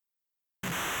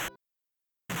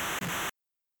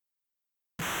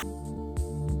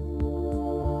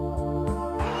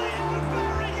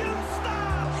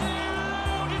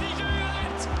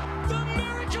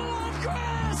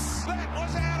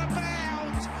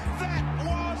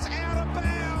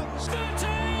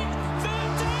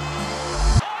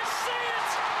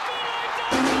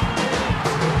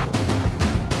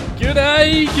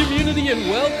G'day, community, and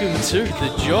welcome to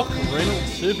the Jock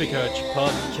Reynolds Supercoach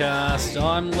podcast.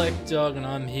 I'm Lek Dog, and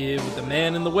I'm here with the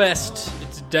man in the West.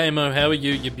 It's Damo. How are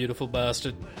you, you beautiful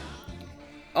bastard?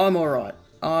 I'm alright.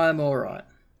 We're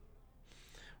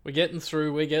getting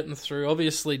through.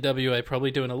 Obviously, WA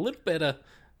probably doing a little better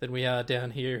than we are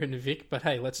down here in Vic, but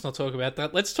hey, let's not talk about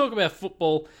that. Let's talk about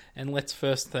football, and let's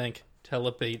first thank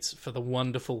Telebeats for the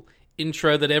wonderful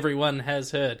intro that everyone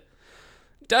has heard.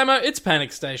 Damo, it's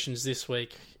panic stations this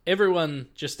week. Everyone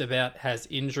just about has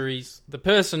injuries. The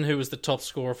person who was the top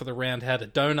scorer for the round had a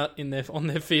donut on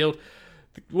their field.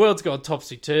 The world's gone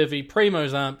topsy-turvy.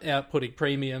 Primo's aren't outputting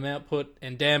premium output,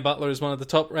 and Dan Butler is one of the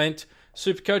top-ranked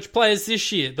Supercoach players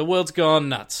this year. The world's gone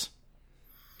nuts.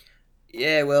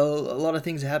 Yeah, well, a lot of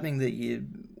things are happening that you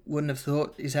wouldn't have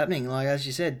thought is happening. Like, as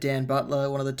you said, Dan Butler,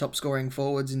 one of the top-scoring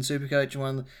forwards in Supercoach, and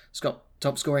one of the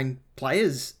top-scoring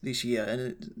players this year,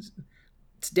 and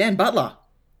it's Dan Butler.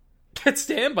 It's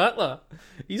Dan Butler.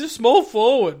 He's a small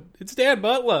forward. It's Dan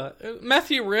Butler.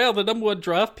 Matthew Rowell, the number one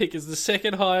draft pick, is the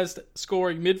second highest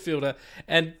scoring midfielder.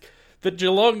 And the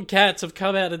Geelong Cats have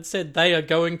come out and said they are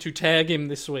going to tag him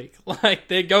this week. Like,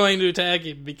 they're going to tag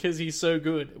him because he's so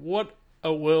good. What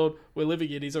a world we're living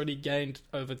in. He's already gained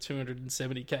over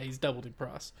 270k. He's doubled in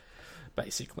price,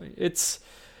 basically.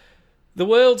 The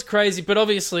world's crazy, but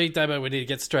obviously, Damo, we need to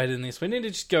get straight in this. We need to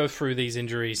just go through these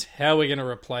injuries, how we're going to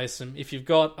replace them. If you've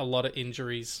got a lot of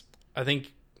injuries, I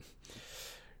think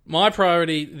my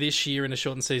priority this year in a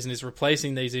shortened season is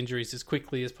replacing these injuries as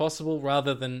quickly as possible,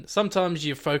 rather than sometimes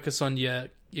you focus on your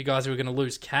guys who are going to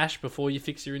lose cash before you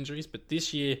fix your injuries. But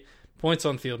this year, points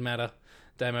on field matter.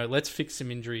 Damo, let's fix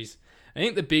some injuries. I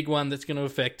think the big one that's going to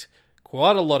affect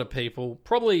quite a lot of people,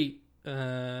 probably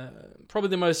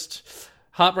the most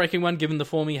heartbreaking one, given the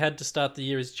form he had to start the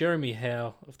year, is Jeremy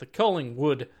Howe of the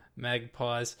Collingwood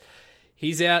Magpies.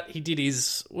 He's out. He did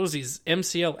his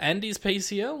MCL and his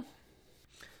PCL.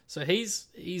 So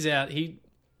he's out. He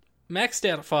maxed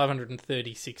out at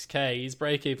 536k. His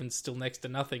break-even's still next to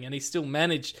nothing, and he still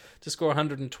managed to score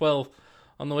 112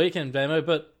 on the weekend, Damo.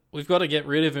 But we've got to get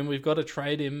rid of him. We've got to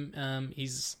trade him.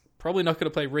 He's probably not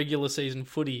going to play regular season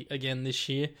footy again this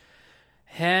year.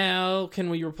 How can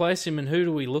we replace him, and who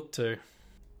do we look to?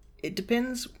 It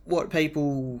depends what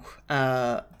people,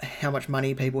 how much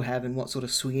money people have and what sort of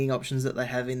swinging options that they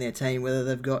have in their team, whether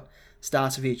they've got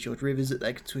Starcevich or Rivers that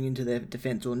they can swing into their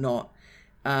defence or not.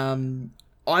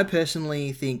 I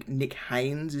personally think Nick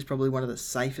Haynes is probably one of the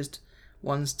safest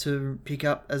ones to pick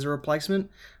up as a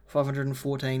replacement.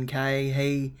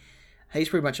 514k, he's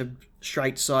pretty much a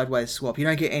straight sideways swap. You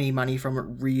don't get any money from it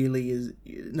really.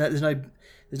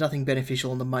 There's nothing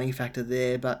beneficial on the money factor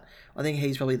there, but I think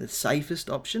he's probably the safest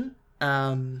option.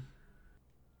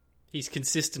 He's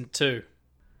consistent too.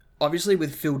 Obviously,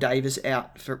 with Phil Davis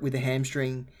out with a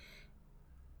hamstring,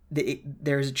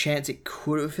 there is a chance it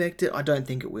could affect it. I don't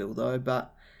think it will, though,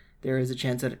 but there is a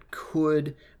chance that it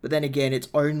could. But then again, it's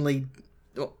only,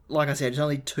 like I said, it's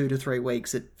only 2 to 3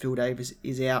 weeks that Phil Davis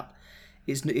is out.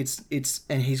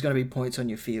 And he's going to be points on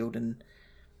your field, and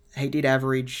he did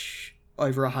average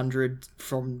over 100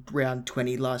 from round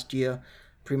 20 last year,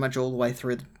 pretty much all the way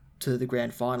through to the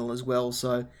grand final as well.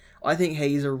 So I think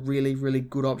he's a really, really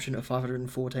good option at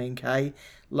 514k,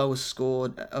 lowest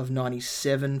score of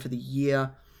 97 for the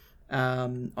year.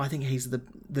 I think he's the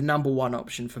number one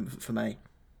option for me.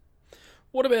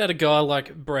 What about a guy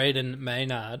like Braden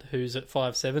Maynard, who's at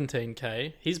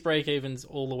 517k? His break-even's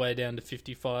all the way down to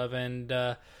 55,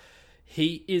 and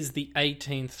he is the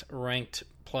 18th ranked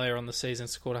player on the season,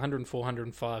 scored 104,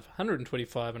 105,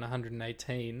 125 and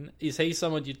 118. Is he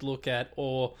someone you'd look at,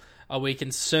 or are we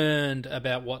concerned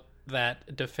about what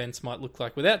that defence might look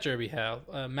like without Jeremy Howe?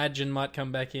 Magin might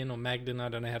come back in, or Magden, I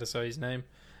don't know how to say his name.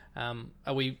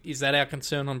 Is that our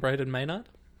concern on Braden Maynard?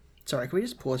 Sorry, can we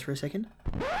just pause for a second?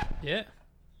 Yeah.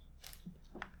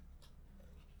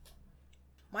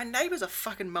 My neighbours are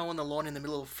fucking mowing the lawn in the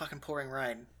middle of fucking pouring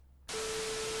rain.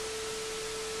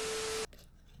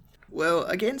 Well,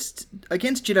 against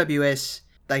GWS,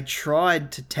 they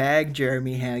tried to tag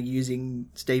Jeremy Howe using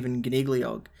Stephen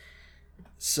Gnigliog.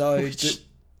 So,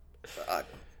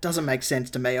 doesn't make sense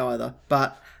to me either.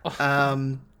 But,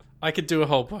 I could do a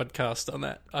whole podcast on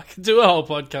that.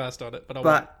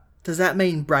 But does that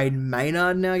mean Braden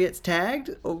Maynard now gets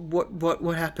tagged? Or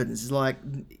what happens? Like,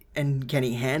 and can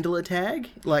he handle a tag?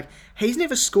 Like, he's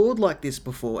never scored like this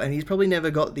before, and he's probably never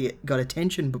got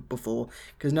attention before,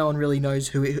 because no one really knows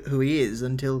who he is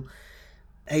until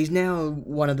he's now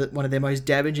one of their most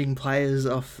damaging players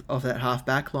off that half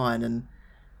back line, and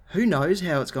who knows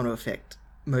how it's going to affect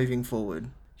moving forward.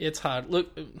 It's hard.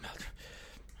 Look,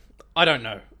 I don't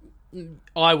know.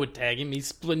 I would tag him.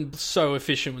 He's been so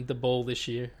efficient with the ball this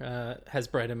year, has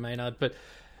Braden Maynard. But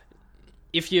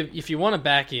if you want to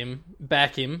back him.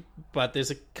 But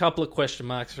there's a couple of question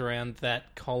marks around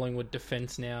that Collingwood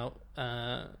defence now.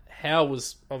 Howe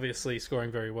was obviously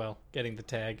scoring very well, getting the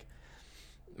tag.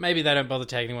 Maybe they don't bother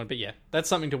tagging anyone, but yeah, that's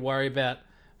something to worry about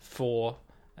for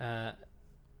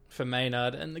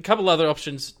Maynard. And a couple other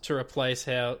options to replace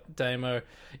Howe, Damo.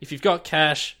 If you've got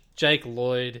cash, Jake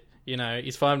Lloyd, he's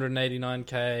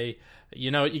 589k.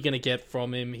 You know what you're going to get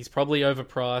from him. He's probably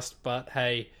overpriced, but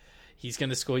hey, he's going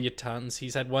to score you tons.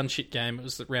 He's had one shit game. It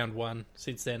was round 1.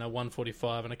 Since then, a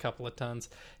 145 and a couple of tons.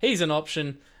 He's an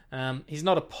option. He's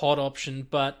not a pod option,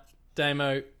 but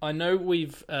Damo, I know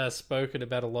we've spoken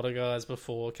about a lot of guys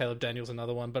before. Caleb Daniels,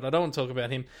 another one, but I don't want to talk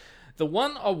about him. The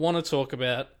one I want to talk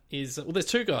about is, there's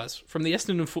two guys from the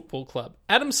Essendon Football Club.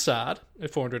 Adam Sard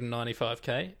at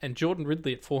 495k and Jordan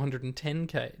Ridley at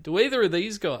 410k. Do either of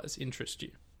these guys interest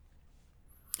you?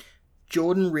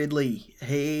 Jordan Ridley,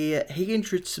 he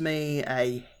interests me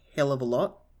a hell of a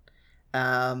lot.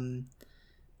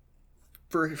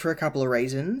 For a couple of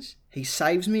reasons. He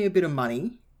saves me a bit of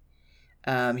money.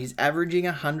 He's averaging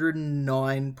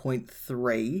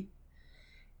 109.3.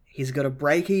 He's got a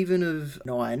break even of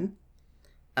 9.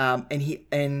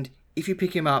 And if you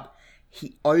pick him up,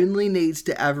 he only needs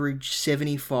to average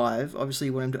 75. Obviously,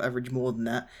 you want him to average more than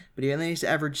that, but he only needs to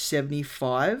average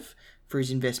 75 for his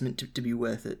investment to be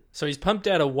worth it. So he's pumped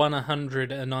out a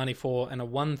 194 and a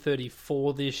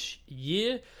 134 this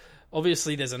year.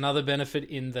 Obviously, there's another benefit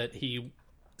in that he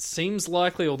seems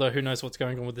likely, although who knows what's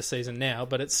going on with the season now,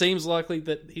 but it seems likely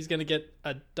that he's going to get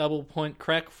a double point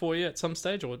crack for you at some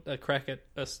stage, or a crack at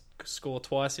a score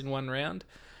twice in one round.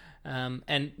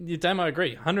 And Damo, I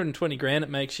agree, 120 grand it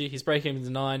makes you. His break even's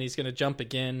 9. He's going to jump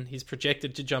again. He's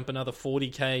projected to jump another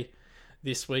 40k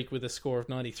this week with a score of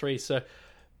 93. So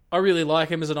I really like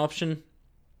him as an option.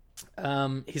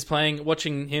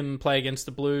 Watching him play against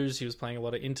the Blues, he was playing a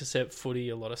lot of intercept footy,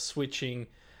 a lot of switching,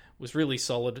 was really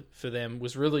solid for them,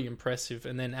 was really impressive.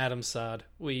 And then Adam Sard,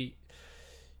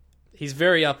 he's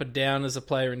very up and down as a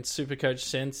player in Supercoach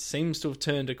sense, seems to have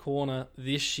turned a corner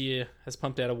this year, has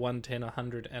pumped out a 110,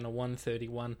 100 and a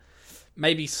 131.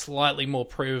 Maybe slightly more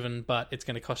proven, but it's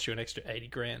going to cost you an extra 80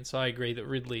 grand. So I agree that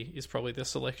Ridley is probably the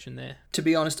selection there. To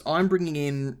be honest, I'm bringing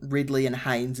in Ridley and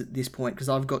Haynes at this point because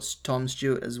I've got Tom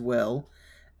Stewart as well.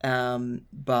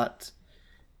 But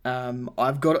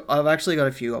I've actually got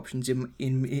a few options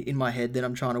in my head that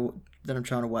I'm trying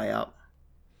to weigh up.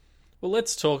 Well,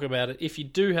 let's talk about it. If you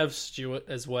do have Stewart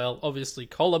as well, obviously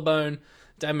collarbone.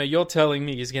 Damo, you're telling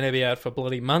me he's going to be out for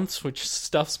bloody months, which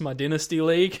stuffs my Dynasty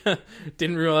League.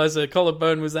 Didn't realise a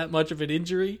collarbone was that much of an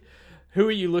injury. Who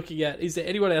are you looking at? Is there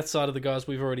anyone outside of the guys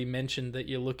we've already mentioned that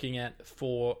you're looking at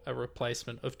for a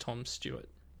replacement of Tom Stewart?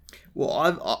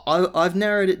 Well, I've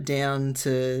narrowed it down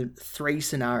to 3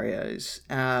 scenarios.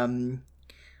 I'm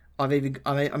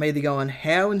either going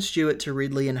Howe and Stewart to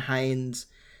Ridley and Haynes,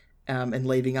 and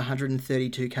leaving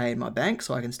 132k in my bank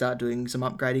so I can start doing some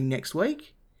upgrading next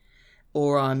week.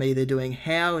 Or I'm either doing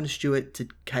Howe and Stewart to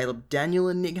Caleb Daniel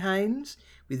and Nick Haynes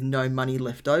with no money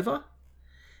left over.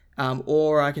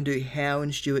 Or I can do Howe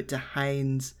and Stewart to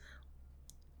Haynes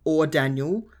or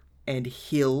Daniel and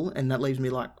Hill, and that leaves me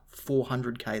like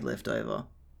 400k left over.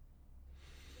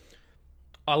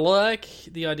 I like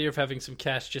the idea of having some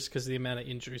cash just because of the amount of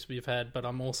injuries we've had, but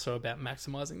I'm also about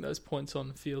maximising those points on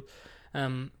the field.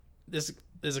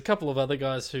 There's a couple of other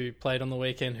guys who played on the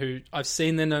weekend who I've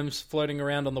seen their names floating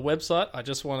around on the website. I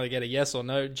just want to get a yes or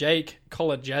no. Jake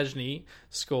Kolodjasny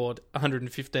scored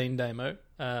 115 Damo.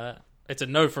 It's a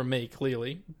no from me,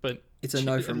 clearly, but it's a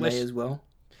no from me as well.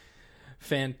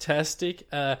 Fantastic.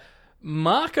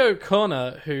 Mark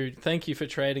O'Connor, who, thank you for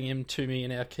trading him to me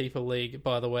in our Keeper League,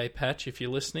 by the way, Patch, if you're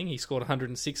listening. He scored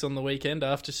 106 on the weekend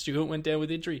after Stewart went down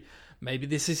with injury. Maybe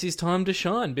this is his time to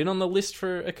shine. Been on the list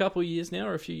for a couple of years now,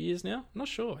 or a few years now. I'm not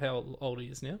sure how old he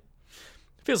is now.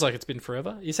 Feels like it's been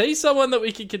forever. Is he someone that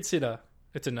we could consider?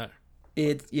 It's a no.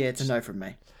 It's a no from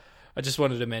me. I just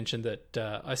wanted to mention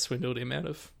that I swindled him out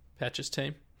of Patch's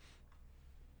team.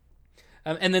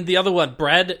 And then the other one,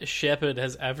 Brad Shepherd,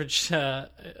 has averaged...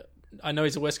 I know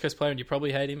he's a West Coast player and you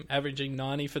probably hate him, averaging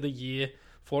 90 for the year,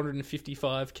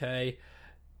 455k.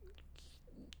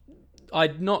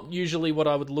 Not usually what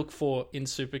I would look for in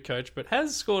Supercoach, but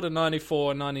has scored a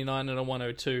 94, 99 and a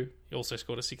 102. He also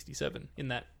scored a 67 in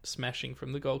that smashing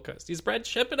from the Gold Coast. Is Brad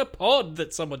Shepherd a pod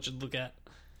that someone should look at?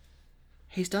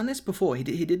 He's done this before. He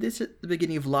did this at the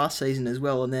beginning of last season as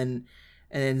well, and then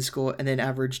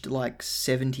averaged like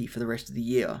 70 for the rest of the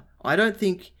year. I don't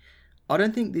think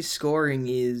this scoring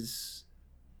is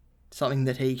something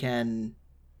that he can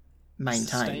maintain.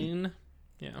 sustain.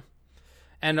 Yeah.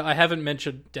 And I haven't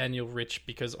mentioned Daniel Rich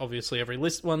because obviously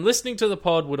everyone listening to the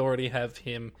pod would already have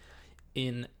him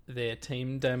in their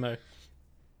team demo.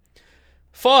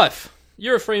 5.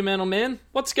 You're a Fremantle man.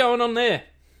 What's going on there?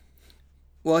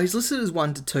 Well, he's listed as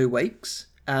 1 to 2 weeks.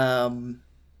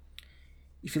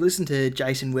 If you listen to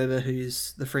Jason Weber,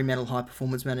 who's the Fremantle high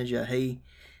performance manager, he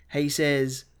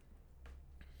says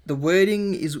the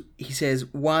wording is, he says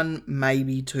 1,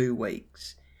 maybe 2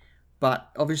 weeks. But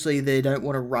obviously they don't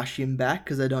want to rush him back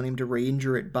because they don't want him to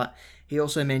re-injure it. But he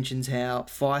also mentions how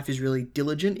Fife is really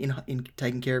diligent in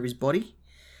taking care of his body.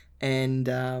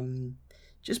 And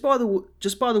just by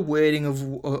the wording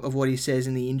of what he says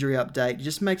in the injury update, it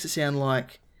just makes it sound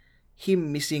like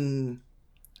him missing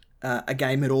a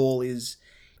game at all is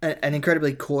an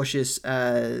incredibly cautious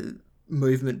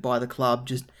movement by the club,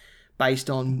 just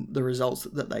based on the results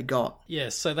that they got.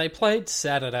 Yes, so they played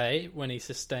Saturday when he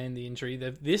sustained the injury.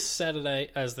 This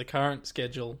Saturday, as the current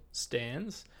schedule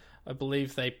stands, I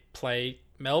believe they play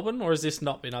Melbourne, or has this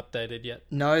not been updated yet?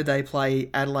 No, they play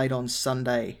Adelaide on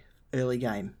Sunday, early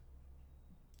game.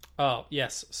 Oh,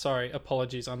 yes. Sorry.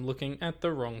 Apologies. I'm looking at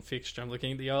the wrong fixture. I'm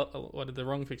looking at the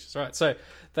wrong fixtures. Right. So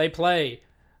they play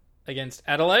against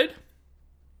Adelaide.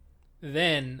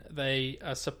 Then they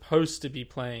are supposed to be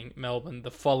playing Melbourne the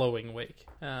following week.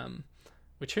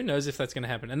 Which who knows if that's going to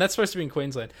happen. And that's supposed to be in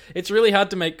Queensland. It's really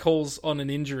hard to make calls on an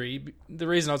injury. The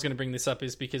reason I was going to bring this up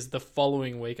is because the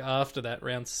following week after that,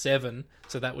 round 7,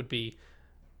 so that would be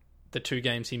the 2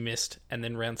 games he missed, and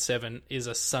then round 7 is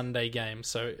a Sunday game,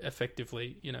 so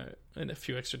effectively, in a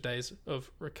few extra days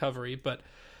of recovery, but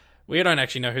we don't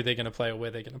actually know who they're going to play or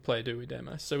where they're going to play, do we,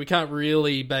 Damo? So we can't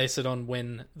really base it on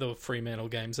when the Fremantle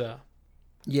games are.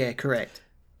 Yeah, correct.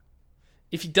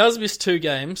 If he does miss 2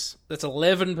 games, that's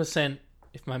 11%,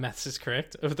 if my maths is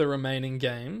correct, of the remaining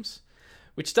games,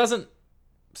 which doesn't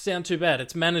sound too bad.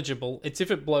 It's manageable. It's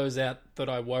if it blows out that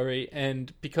I worry,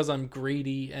 and because I'm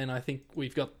greedy and I think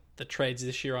we've got the trades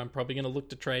this year, I'm probably going to look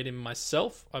to trade him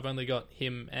myself. I've only got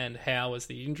him and Howe as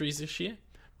the injuries this year,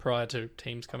 prior to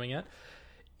teams coming out.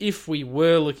 If we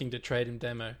were looking to trade him,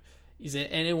 Demo, is there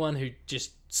anyone who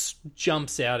just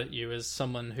jumps out at you as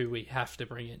someone who we have to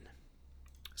bring in?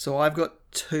 So I've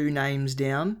got 2 names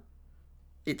down.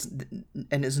 It's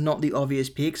not the obvious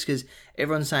picks because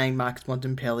everyone's saying Marcus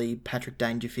Bontempelli, Patrick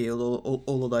Dangerfield,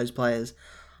 all of those players.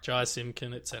 Jai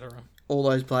Simpkin, etc. All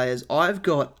those players. I've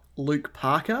got Luke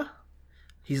Parker.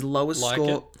 His lowest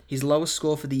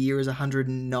score for the year is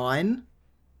 109.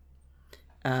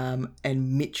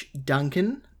 And Mitch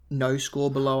Duncan, no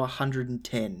score below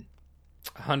 110.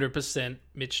 100%.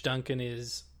 Mitch Duncan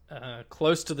is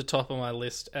close to the top of my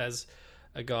list as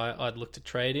a guy I'd look to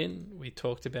trade in. We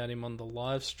talked about him on the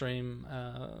live stream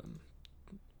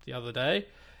the other day.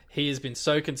 He has been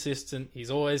so consistent.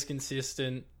 He's always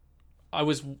consistent. I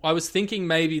was thinking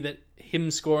maybe that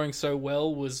him scoring so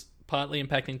well was partly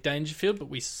impacting Dangerfield, but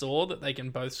we saw that they can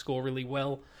both score really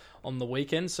well on the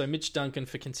weekend. So Mitch Duncan,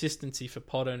 for consistency, for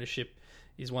pod ownership,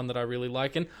 is one that I really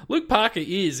like. And Luke Parker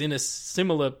is in a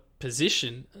similar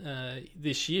position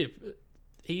this year.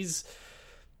 He's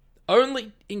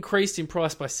only increased in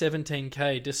price by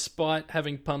 17k, despite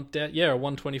having pumped out, a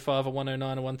 125, a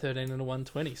 109, a 113, and a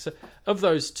 120. So of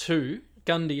those 2,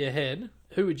 gun to your head,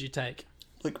 who would you take?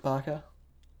 Luke Parker.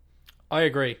 I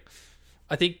agree.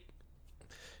 I think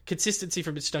consistency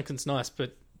from Mitch Duncan's nice,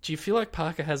 but do you feel like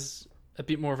Parker has a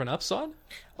bit more of an upside?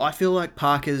 I feel like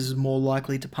Parker's more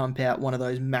likely to pump out one of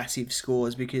those massive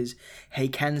scores because he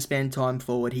can spend time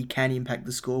forward, he can impact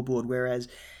the scoreboard, whereas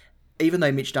even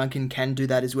though Mitch Duncan can do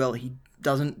that as well, he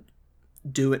doesn't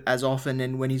do it as often,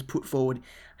 and when he's put forward,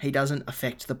 he doesn't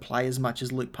affect the play as much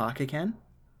as Luke Parker can.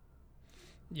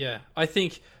 Yeah, I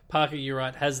think Parker, you're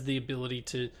right, has the ability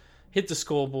to hit the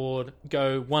scoreboard,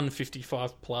 go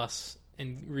 155 plus,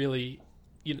 and really,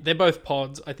 they're both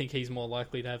pods. I think he's more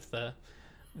likely to have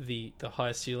the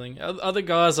high ceiling. Other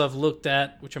guys I've looked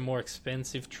at, which are more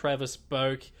expensive, Travis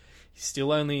Boak, he's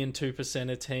still only in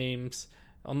 2% of teams.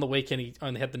 On the weekend, he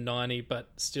only had the 90, but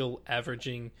still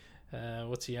averaging,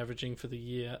 what's he averaging for the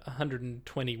year?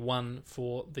 121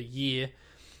 for the year.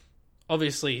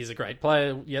 Obviously, he's a great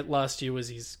player. Yet last year was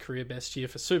his career best year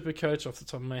for Supercoach, off the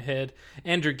top of my head.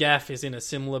 Andrew Gaff is in a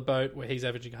similar boat where he's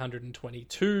averaging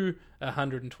 122,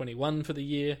 121 for the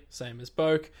year, same as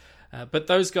Boak. But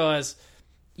those guys,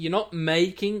 you're not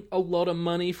making a lot of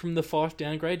money from the Fife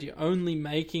downgrade. You're only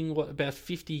making, about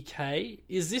 50k?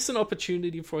 Is this an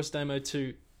opportunity for us, Damo,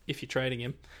 to, if you're trading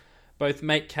him, both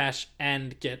make cash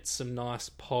and get some nice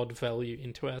pod value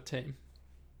into our team?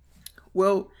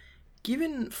 Well,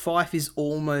 given Fife is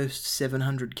almost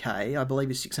 700k, I believe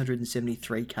it's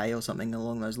 673k or something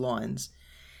along those lines.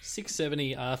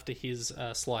 670 after his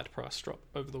slight price drop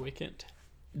over the weekend.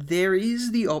 There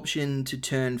is the option to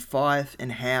turn Fife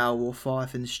and Howe or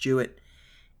Fife and Stewart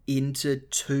into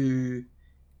two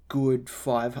good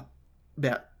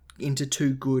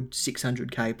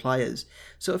 600k players.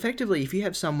 So effectively, if you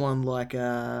have someone like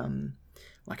a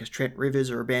Trent Rivers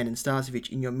or a Brandon Starcevich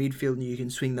in your midfield and you can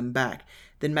swing them back,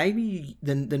 then maybe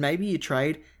you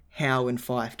trade Howe and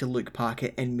Fife to Luke Parker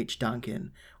and Mitch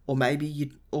Duncan, or maybe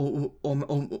you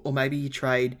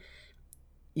trade,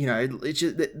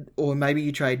 or maybe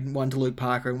you trade one to Luke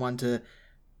Parker and one to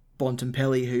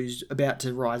Bontempelli, who's about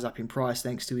to rise up in price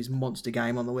thanks to his monster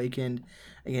game on the weekend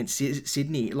against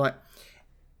Sydney. Like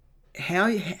how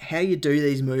you do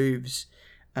these moves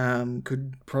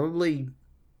could probably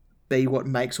be what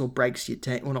makes or breaks your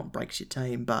team. Well, not breaks your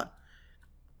team, but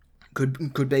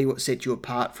could be what sets you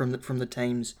apart from the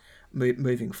teams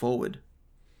moving forward.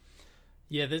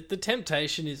 Yeah, the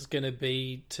temptation is going to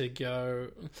be to go...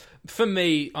 For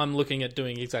me, I'm looking at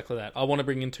doing exactly that. I want to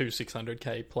bring in two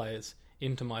 600k players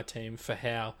into my team for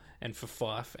Howe and for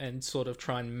Fife and sort of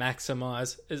try and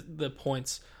maximise the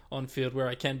points on field where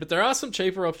I can. But there are some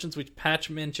cheaper options, which Patch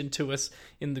mentioned to us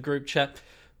in the group chat.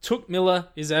 Touk Miller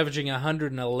is averaging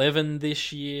 111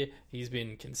 this year. He's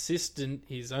been consistent.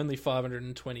 He's only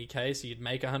 520k, so you'd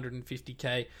make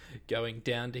 150k going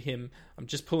down to him. I'm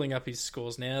just pulling up his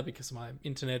scores now because my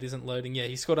internet isn't loading. Yeah,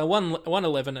 he scored a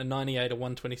 111, a 98, a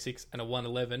 126, and a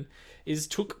 111. Is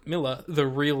Touk Miller the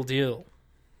real deal?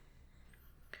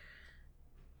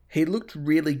 He looked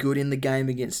really good in the game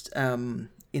against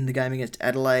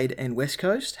Adelaide and West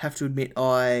Coast. Have to admit,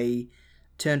 I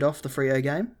turned off the Freo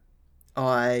game.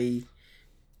 When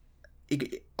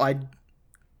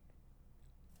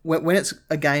it's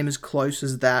a game as close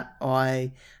as that,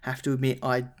 I have to admit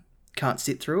I can't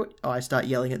sit through it. I start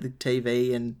yelling at the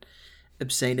TV and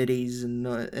obscenities and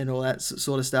all that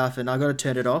sort of stuff, and I got to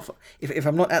turn it off. If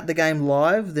I'm not at the game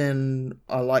live, then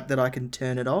I like that I can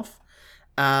turn it off.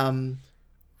 But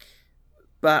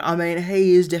I mean,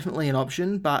 he is definitely an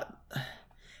option. But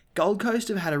Gold Coast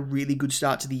have had a really good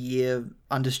start to the year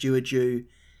under Stuart Dew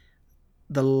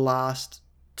the last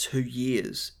 2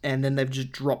 years, and then they've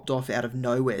just dropped off out of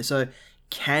nowhere. So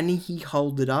can he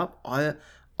hold it up?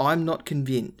 I'm not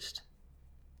convinced.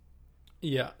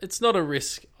 Yeah, it's not a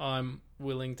risk I'm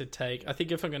willing to take. I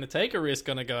think if I'm going to take a risk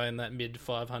on a guy in that mid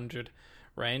 500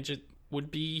 range, it would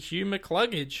be Hugh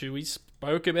McCluggage, who we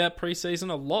spoke about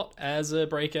preseason a lot as a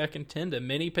breakout contender.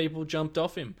 Many people jumped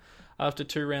off him after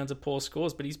 2 rounds of poor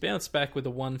scores, but he's bounced back with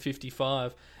a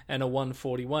 155 and a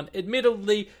 141.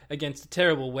 Admittedly, against a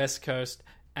terrible West Coast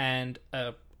and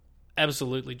a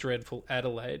absolutely dreadful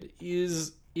Adelaide,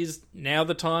 is now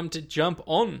the time to jump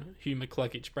on Hugh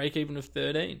McCluggage. Break even of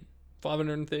 13,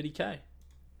 530k.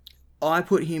 I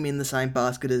put him in the same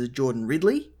basket as Jordan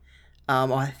Ridley.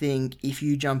 I think if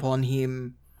you jump on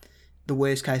him, the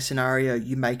worst case scenario,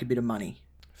 you make a bit of money.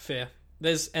 Fair.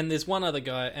 There's one other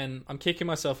guy, and I'm kicking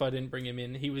myself I didn't bring him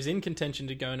in. He was in contention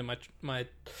to go into my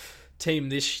team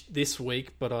this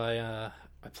week, but I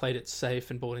played it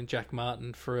safe and bought in Jack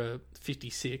Martin for a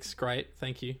 56. Great,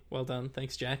 thank you. Well done.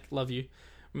 Thanks, Jack. Love you.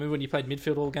 Remember when you played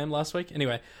midfield all game last week?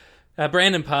 Anyway,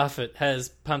 Brandon Parfitt has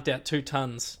pumped out 2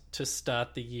 tons to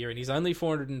start the year, and he's only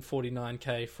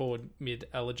 449k forward mid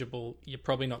eligible. You're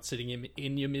probably not sitting him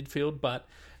in your midfield, but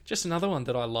just another one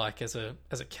that I like as a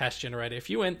cash generator.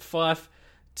 If you went Fife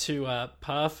to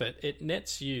Parfitt, it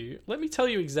nets you. Let me tell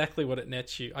you exactly what it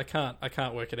nets you. I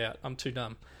can't work it out. I'm too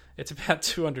dumb. It's about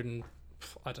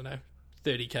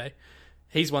 30k.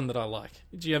 He's one that I like.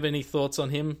 Do you have any thoughts on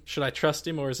him? Should I trust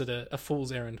him, or is it a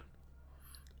fool's errand?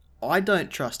 I don't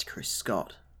trust Chris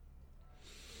Scott.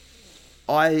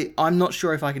 I'm not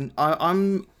sure if I can.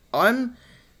 I'm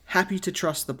happy to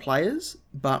trust the players,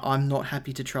 but I'm not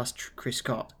happy to trust Chris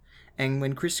Scott. And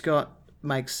when Chris Scott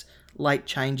makes late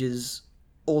changes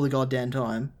all the goddamn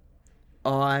time,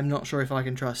 I'm not sure if I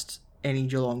can trust any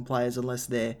Geelong players unless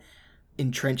they're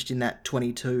entrenched in that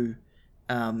 22,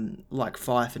 like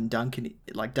Fife and Duncan,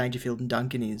 like Dangerfield and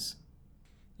Duncan is.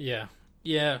 Yeah,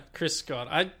 Chris Scott.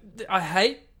 I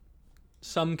hate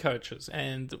some coaches,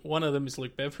 and one of them is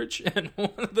Luke Beveridge, and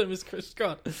one of them is Chris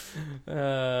Scott,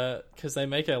 because they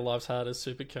make our lives hard as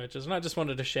super coaches. And I just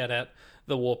wanted to shout out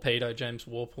the Warpedo, James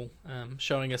Warple,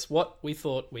 showing us what we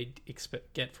thought we'd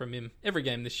get from him every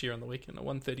game this year on the weekend at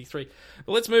 133.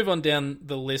 But let's move on down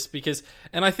the list,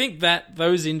 and I think that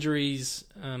those injuries,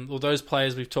 or those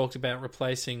players we've talked about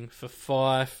replacing for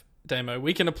Fife, Damo,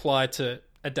 we can apply to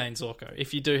a Dane Zorko.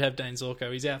 If you do have Dane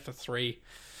Zorko, he's out for 3.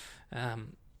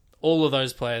 all of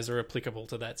those players are applicable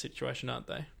to that situation, aren't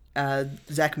they?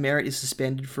 Zach Merritt is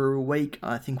suspended for a week.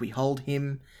 I think we hold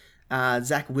him.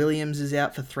 Zach Williams is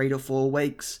out for 3 to 4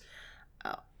 weeks.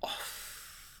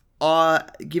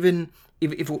 Given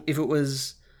if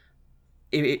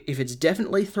it's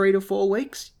definitely 3 to 4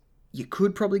 weeks, you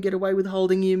could probably get away with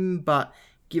holding him. But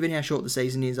given how short the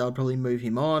season is, I'd probably move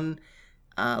him on.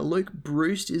 Luke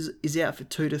Bruce is out for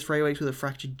 2 to 3 weeks with a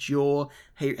fractured jaw.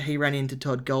 He ran into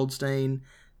Todd Goldstein.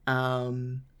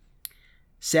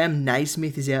 Sam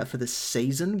Naismith is out for the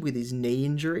season with his knee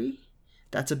injury.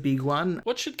 That's a big one.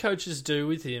 What should coaches do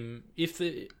with him if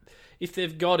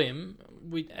they've got him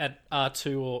at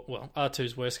R2 or, well,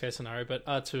 R2's worst case scenario, but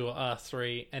R2 or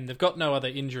R3, and they've got no other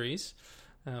injuries,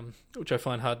 which I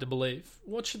find hard to believe.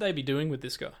 What should they be doing with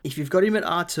this guy? If you've got him at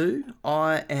R2,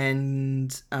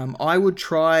 I would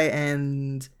try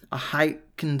and... I hate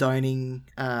condoning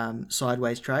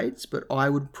sideways trades, but I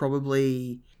would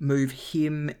probably move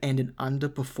him and an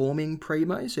underperforming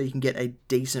Primo so you can get a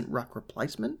decent ruck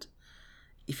replacement.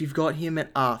 If you've got him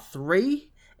at R3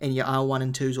 and your R1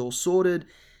 and 2's all sorted,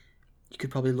 you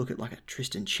could probably look at like a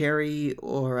Tristan Cherry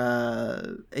or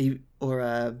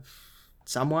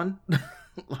someone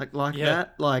like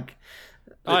that. Like,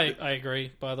 I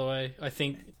agree, by the way. I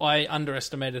think I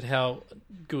underestimated how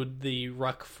good the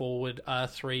ruck forward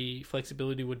R3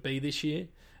 flexibility would be this year,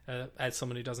 as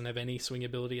someone who doesn't have any swing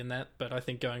ability in that. But I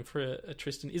think going for a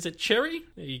Tristan... Is it Cherry?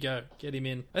 There you go. Get him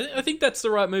in. I think that's the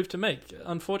right move to make.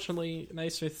 Unfortunately,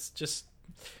 Naismith's just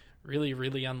really,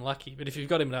 really unlucky. But if you've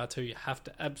got him at R2, you have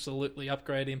to absolutely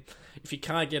upgrade him. If you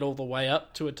can't get all the way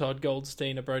up to a Todd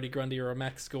Goldstein, a Brodie Grundy, or a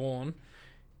Max Gawn...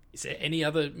 Is there any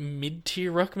other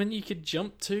mid-tier ruckman you could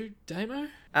jump to, Damo?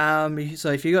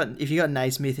 So if you got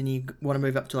Naismith and you want to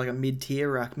move up to like a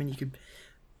mid-tier ruckman, you could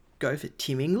go for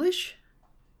Tim English.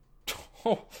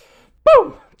 Oh,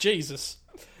 boom! Jesus.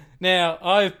 Now,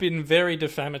 I've been very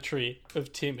defamatory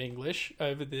of Tim English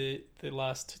over the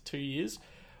last 2 years.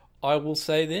 I will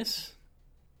say this.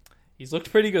 He's looked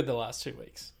pretty good the last 2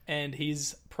 weeks. And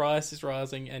his price is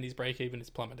rising and his break-even is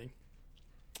plummeting.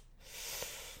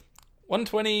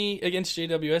 120 against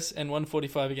GWS and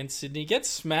 145 against Sydney. Gets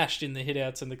smashed in the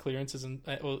hitouts and the clearances and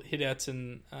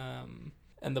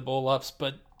the ball ups,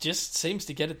 but just seems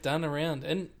to get it done around.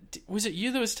 And was it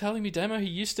you that was telling me, Damo, he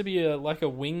used to be like a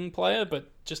wing player, but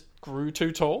just grew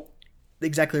too tall?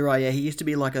 Exactly right. Yeah, he used to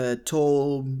be like a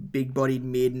tall, big-bodied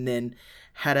mid, and then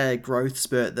had a growth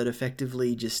spurt that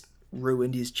effectively just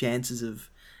ruined his chances of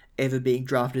ever being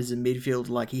drafted as a midfield.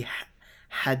 Like he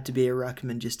had to be a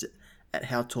ruckman just at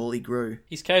how tall he grew.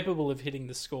 He's capable of hitting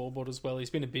the scoreboard as well. He's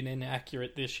been a bit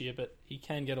inaccurate this year, but he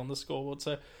can get on the scoreboard.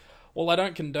 So, while I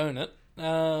don't condone it,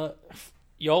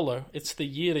 YOLO. It's the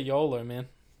year to YOLO, man.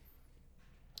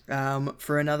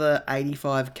 For another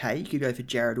 85k, you could go for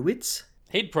Jared Witts.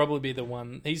 He'd probably be the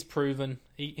one. He's proven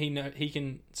he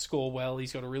can score well.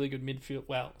 He's got a really good midfield.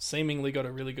 Well, seemingly got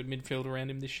a really good midfield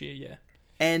around him this year. Yeah.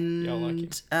 And yeah, I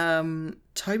like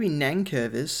Toby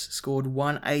Nankervis scored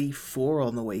 184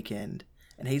 on the weekend,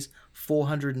 and he's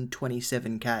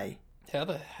 427k. How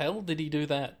the hell did he do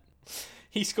that?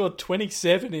 He scored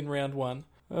 27 in round one.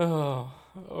 Oh,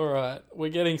 all right. We're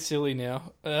getting silly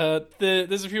now.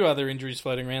 There's a few other injuries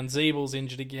floating around. Zeebel's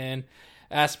injured again.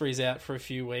 Asprey's out for a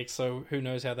few weeks, so who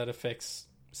knows how that affects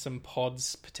some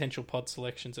potential pod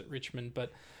selections at Richmond,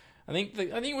 but I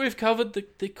think we've covered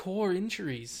the core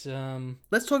injuries.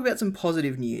 Let's talk about some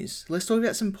positive news.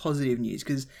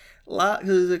 Because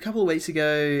a couple of weeks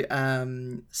ago,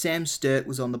 Sam Sturt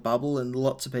was on the bubble and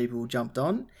lots of people jumped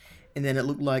on, and then it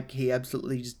looked like he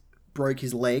absolutely just broke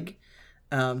his leg.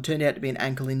 Turned out to be an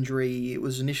ankle injury. It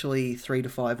was initially 3 to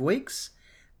 5 weeks.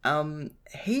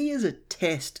 He is a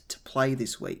test to play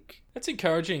this week. That's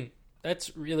encouraging.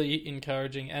 That's really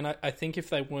encouraging. And I think if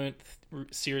they weren't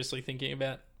seriously thinking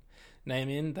about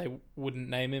naming, they wouldn't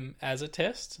name him as a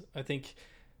test. I think,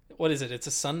 what is it? It's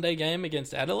a Sunday game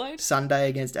against Adelaide? Sunday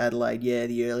against Adelaide, yeah,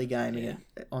 the early game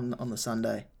on the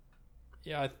Sunday.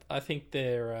 Yeah, I think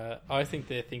they're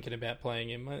thinking about playing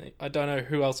him. I don't know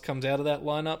who else comes out of that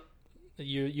lineup.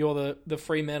 You're the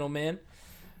Fremantle man.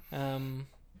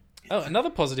 Another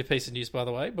positive piece of news, by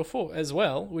the way, before as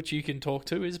well, which you can talk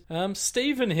to, is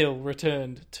Stephen Hill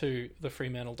returned to the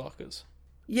Fremantle Dockers.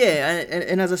 Yeah,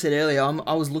 and as I said earlier,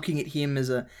 I was looking at him as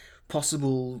a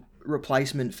possible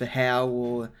replacement for Howe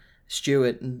or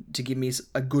Stewart and to give me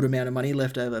a good amount of money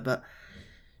left over, but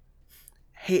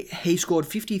he scored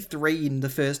 53 in the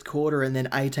first quarter and then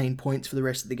 18 points for the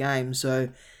rest of the game, so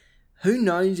who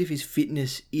knows if his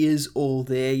fitness is all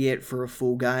there yet for a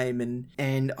full game,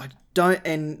 and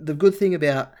the good thing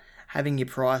about having your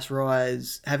price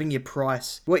rise, having your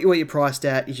price, what you're priced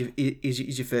at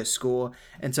is your first score,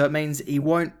 and so it means he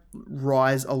won't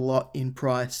rise a lot in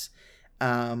price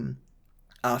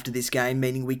after this game,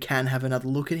 meaning we can have another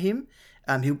look at him.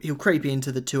 He'll creep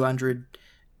into the 200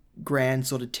 grand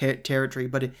sort of territory,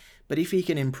 but if he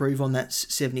can improve on that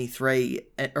 73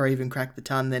 or even crack the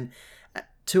ton, then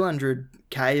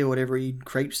 200k or whatever he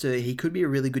creeps to, he could be a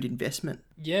really good investment.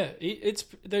 Yeah,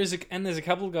 there's a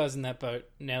couple of guys in that boat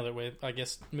now that we're, I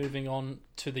guess, moving on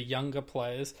to the younger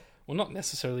players. Well, not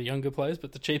necessarily younger players,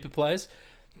 but the cheaper players.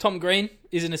 Tom Green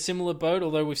is in a similar boat,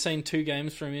 although we've seen 2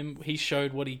 games from him. He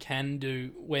showed what he can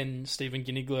do when Stephen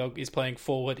Giniglog is playing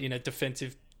forward in a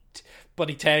defensive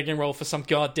bloody tagging role for some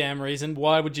goddamn reason.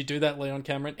 Why would you do that, Leon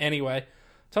Cameron? Anyway,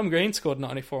 Tom Green scored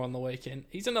 94 on the weekend.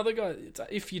 He's another guy.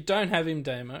 If you don't have him,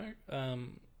 Damo,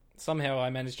 somehow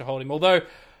I managed to hold him. Although,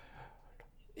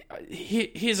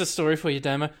 here's a story for you,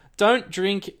 Damo. Don't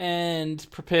drink and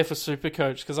prepare for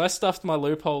Supercoach, because I stuffed my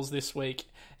loopholes this week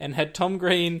and had Tom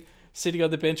Green sitting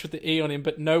on the bench with the E on him,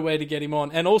 but no way to get him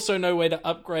on, and also no way to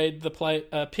upgrade the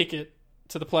Pickett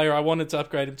to the player I wanted to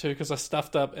upgrade him to, because I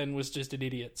stuffed up and was just an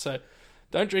idiot. So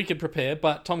don't drink and prepare,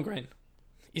 but Tom Green,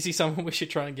 is he someone we should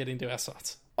try and get into our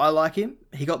sites? I like him.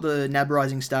 He got the NAB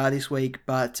Rising Star this week,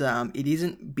 but it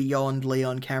isn't beyond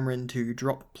Leon Cameron to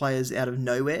drop players out of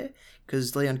nowhere,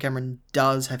 because Leon Cameron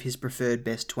does have his preferred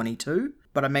best 22.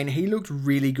 But I mean, he looked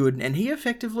really good, and he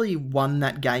effectively won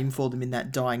that game for them in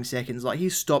that dying seconds. Like, he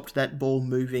stopped that ball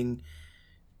moving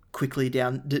quickly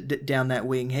down that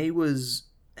wing. He was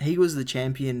the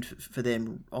champion for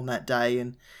them on that day,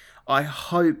 and I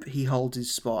hope he holds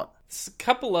his spot. A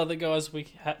couple other guys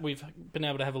we've been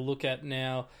able to have a look at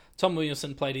now. Tom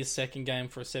Williamson played his second game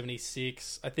for a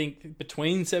 76. I think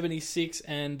between 76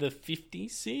 and the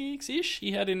 56-ish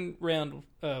he had in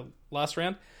last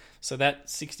round. So that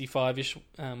 65-ish,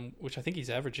 which I think he's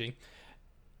averaging,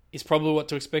 is probably what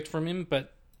to expect from him.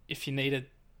 But if you need a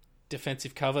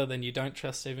defensive cover, then you don't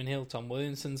trust Stephen Hill. Tom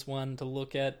Williamson's one to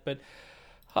look at. But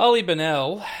Harley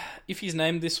Bennell, if he's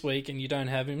named this week and you don't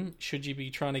have him, should you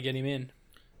be trying to get him in?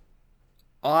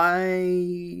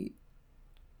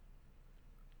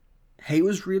 He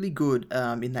was really good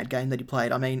in that game that he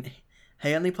played. I mean,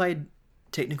 he only played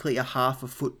technically a half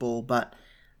of football, but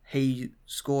he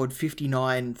scored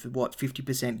 59 for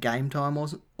 50% game time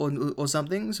or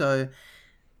something. So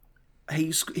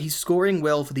he's scoring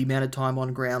well for the amount of time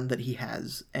on ground that he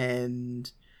has,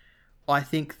 and I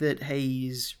think that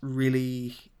he's a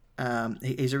really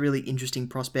interesting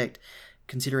prospect,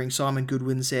 considering Simon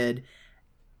Goodwin said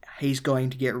he's going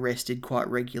to get rested quite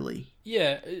regularly.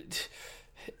 Yeah,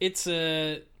 he's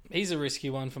a risky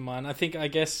one for mine. I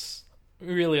guess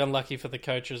really unlucky for the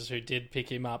coaches who did pick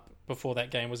him up before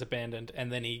that game was abandoned,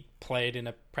 and then he played in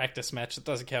a practice match that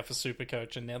doesn't count for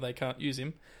Supercoach, and now they can't use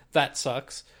him. That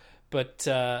sucks. But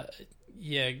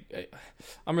yeah,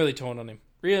 I'm really torn on him.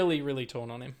 Really, really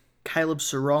torn on him. Caleb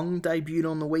Sarong debuted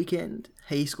on the weekend.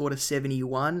 He scored a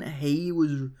 71. He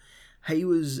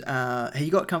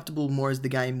got comfortable more as the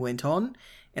game went on,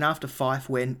 and after Fife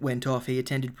went off, he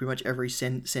attended pretty much every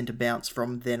centre bounce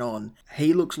from then on.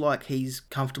 He looks like he's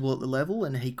comfortable at the level,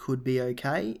 and he could be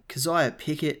okay. Keziah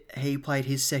Pickett, he played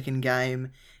his second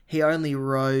game. He only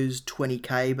rose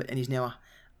 20k, and he's now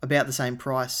about the same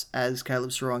price as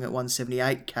Caleb Sarong at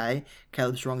 178k.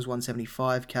 Caleb Sarong's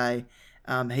 175k.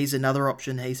 He's another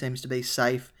option. He seems to be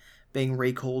safe, being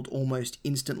recalled almost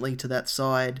instantly to that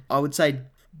side. I would say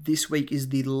this week is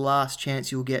the last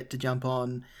chance you'll get to jump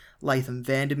on Latham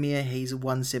Vandermeer. He's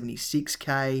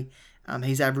 176k.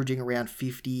 He's averaging around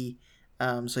 50.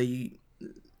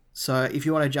 So if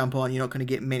you want to jump on, you're not going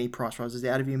to get many price rises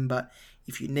out of him, but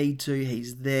if you need to,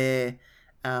 he's there.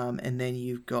 And then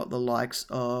you've got the likes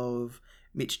of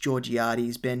Mitch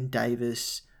Georgiades, Ben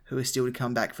Davis, who are still to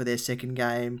come back for their second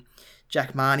game.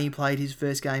 Jack Marnie played his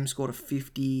first game, scored a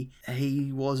 50.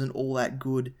 He wasn't all that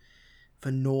good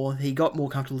for North. He got more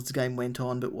comfortable as the game went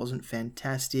on, but wasn't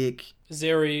fantastic.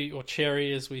 Zeri or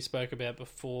Cherry, as we spoke about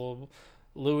before.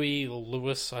 Louis or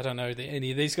Lewis, I don't know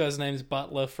any of these guys' names.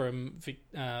 Butler from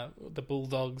the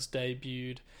Bulldogs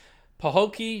debuted.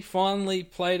 Paholke finally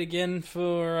played again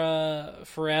for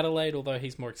Adelaide, although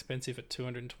he's more expensive at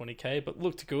 220k, but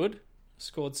looked good.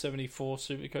 Scored 74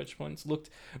 Supercoach points.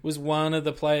 Was one of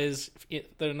the players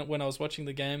that when I was watching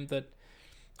the game that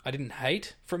I didn't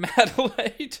hate from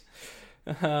Adelaide.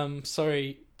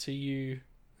 Sorry to you,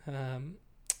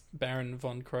 Baron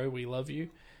Von Crow. We love you.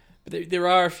 But there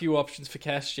are a few options for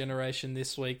cash generation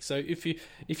this week. So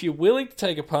if you're willing to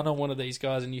take a punt on one of these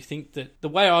guys, and you think that the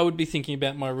way I would be thinking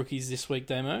about my rookies this week,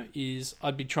 Damo, is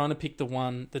I'd be trying to pick the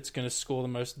one that's going to score the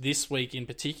most this week in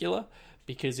particular,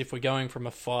 because if we're going from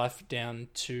a Fife down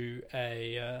to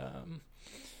a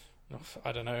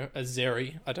I don't know, a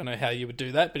Zeri. I don't know how you would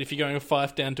do that, but if you're going a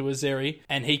Fife down to a Zeri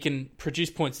and he can produce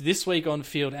points this week on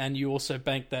field and you also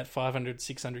bank that 500,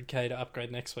 600k to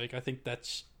upgrade next week, I think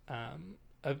that's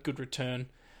a good return.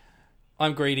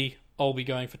 I'm greedy. I'll be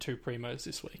going for 2 primos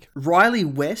this week. Riley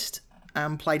West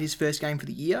played his first game for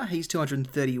the year. He's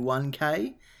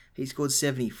 231k. He scored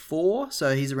 74,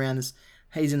 so he's around this.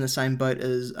 He's in the same boat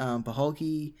as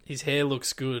Paholke. His hair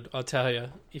looks good, I'll tell you.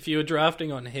 If you were drafting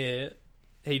on hair,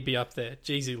 he'd be up there.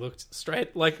 Jeez, he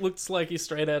looks like he's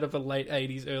straight out of a late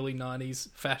 80s, early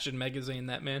 90s fashion magazine,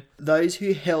 that man. Those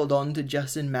who held on to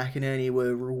Justin McInerney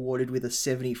were rewarded with a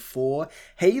 74.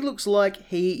 He looks like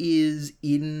he is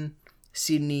in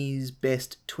Sydney's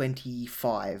best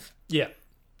 25. Yeah.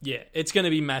 It's going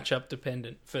to be matchup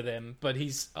dependent for them, but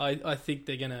I think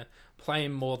they're going to play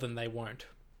him more than they won't.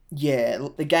 Yeah,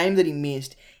 the game that he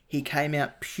missed, he came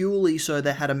out purely so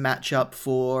they had a matchup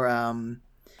for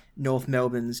North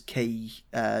Melbourne's key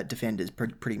defenders,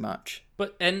 pretty much.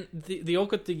 And the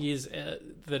awkward thing is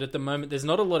that at the moment there's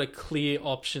not a lot of clear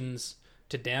options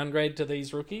to downgrade to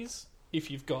these rookies.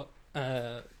 If you've got,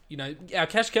 our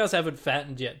cash cows haven't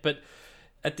fattened yet, but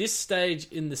at this stage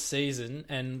in the season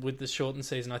and with the shortened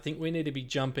season, I think we need to be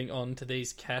jumping on to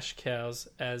these cash cows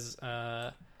as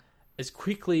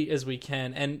quickly as we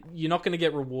can. And you're not going to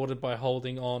get rewarded by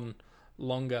holding on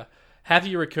longer.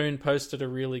 Happy Raccoon posted a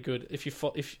really good.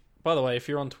 By the way, if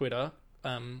you're on Twitter,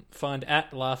 find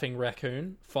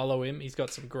 @LaughingRaccoon, follow him. He's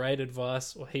got some great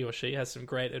advice, or he or she has some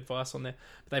great advice on there.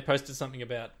 But they posted something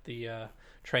about the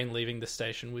train leaving the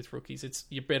station with rookies.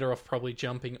 You're better off probably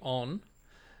jumping on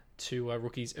to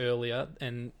rookies earlier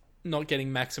and not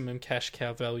getting maximum cash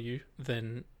cow value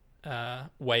than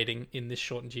waiting in this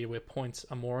shortened year where points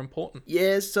are more important.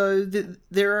 Yeah, so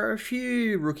there are a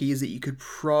few rookies that you could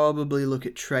probably look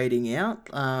at trading out.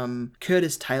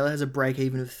 Curtis Taylor has a break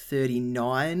even of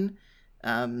 39.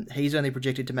 He's only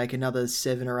projected to make another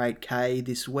 7 or 8k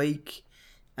this week.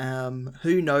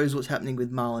 Who knows what's happening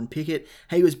with Marlon Pickett?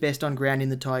 He was best on ground in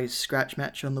the Tigers scratch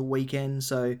match on the weekend,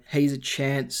 so he's a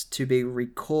chance to be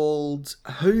recalled.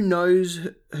 Who knows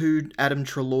who Adam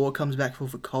Treloar comes back for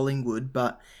Collingwood,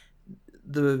 but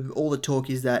all the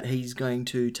talk is that he's going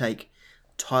to take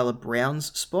Tyler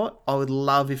Brown's spot. I would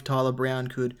love if Tyler Brown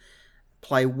could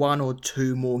play 1 or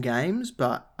 2 more games,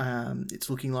 but it's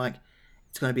looking like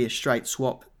it's going to be a straight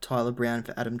swap, Tyler Brown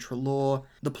for Adam Treloar.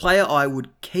 The player I would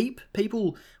keep,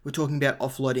 people were talking about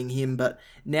offloading him, but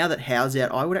now that Howe's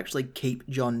out, I would actually keep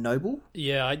John Noble.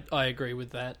 Yeah, I agree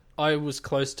with that. I was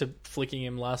close to flicking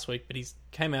him last week, but he's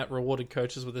came out, rewarded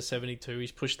coaches with a 72.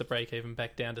 He's pushed the break-even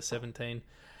back down to 17.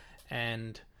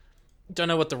 And don't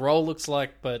know what the role looks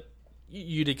like, but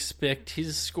you'd expect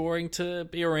his scoring to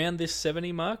be around this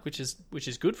 70 mark, which is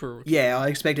good for a rookie. Yeah, I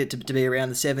expect it to be around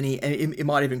the 70, and it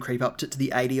might even creep up to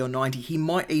the 80 or 90. He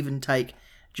might even take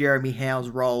Jeremy Howe's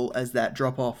role as that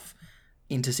drop-off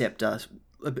interceptor,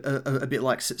 a bit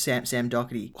like Sam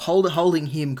Doherty. Holding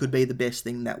him could be the best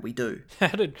thing that we do. How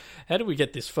did we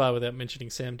get this far without mentioning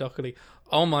Sam Doherty?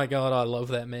 Oh my God, I love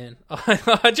that man.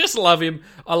 I just love him.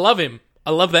 I love him. I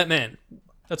love that man.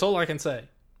 That's all I can say.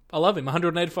 I love him.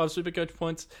 185 Supercoach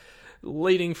points,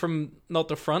 leading from, not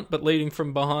the front, but leading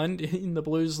from behind in the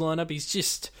Blues lineup. He's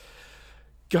just...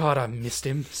 God, I missed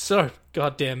him so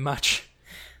goddamn much.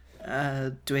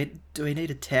 Do we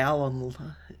need a towel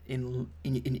in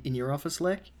your office,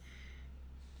 Lek?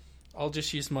 I'll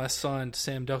just use my signed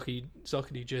Sam Doherty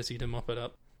jersey to mop it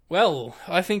up. Well,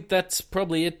 I think that's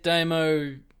probably it,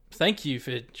 Damo. Thank you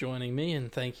for joining me,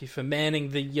 and thank you for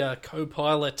manning the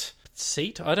co-pilot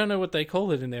seat. I don't know what they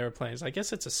call it in airplanes. I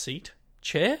guess it's a seat.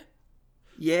 Chair?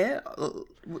 Yeah,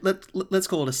 let's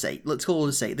call it a seat. Let's call it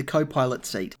a seat. The co-pilot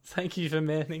seat. Thank you for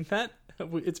manning that.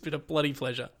 It's been a bloody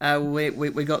pleasure.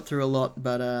 We got through a lot,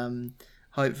 but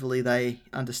hopefully they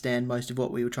understand most of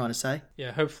what we were trying to say.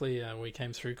 Yeah, hopefully we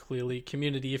came through clearly.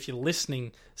 Community, if you're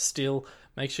listening still,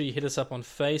 make sure you hit us up on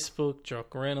Facebook,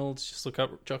 Jock Reynolds. Just look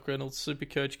up Jock Reynolds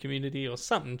Supercoach Community or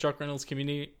something, Jock Reynolds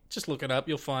Community. Just look it up,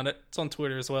 you'll find it. It's on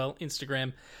Twitter as well,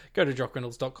 Instagram. Go to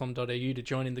jockreynolds.com.au to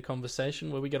join in the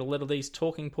conversation where we get a lot of these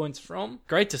talking points from.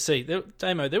 Great to see.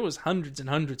 Damo, there was hundreds and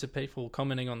hundreds of people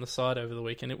commenting on the site over the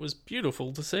weekend. It was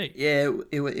beautiful to see. Yeah,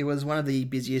 it was one of the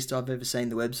busiest I've ever seen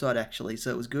the website, actually,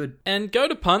 so it was good. And go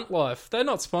to Punt Life. They're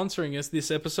not sponsoring us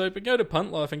this episode, but go to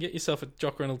Punt Life and get yourself a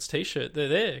Jock Reynolds t-shirt. They're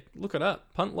there. Look it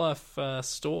up. Punt Life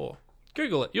store.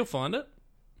 Google it. You'll find it.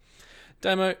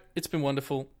 Damo, it's been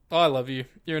wonderful. I love you.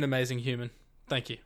 You're an amazing human. Thank you.